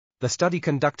The study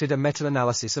conducted a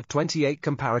meta-analysis of 28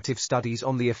 comparative studies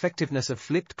on the effectiveness of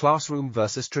flipped classroom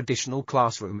versus traditional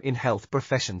classroom in health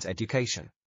professions education.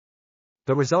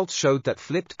 The results showed that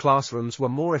flipped classrooms were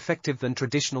more effective than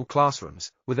traditional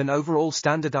classrooms, with an overall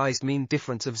standardized mean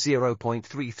difference of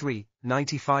 0.33,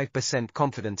 95%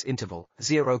 confidence interval,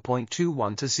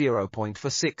 0.21 to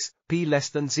 0.46, p less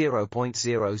than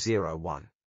 0.001.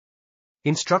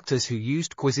 Instructors who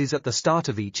used quizzes at the start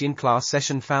of each in-class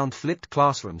session found flipped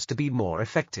classrooms to be more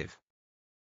effective.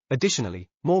 Additionally,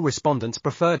 more respondents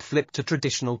preferred flipped to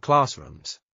traditional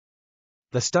classrooms.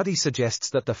 The study suggests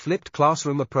that the flipped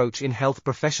classroom approach in health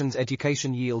professions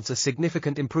education yields a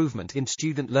significant improvement in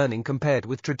student learning compared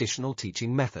with traditional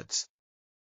teaching methods.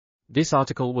 This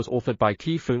article was authored by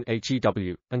Foon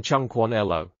HEW and Chung Kwan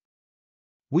LO.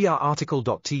 We are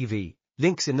RTCLTV,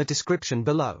 links in the description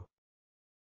below.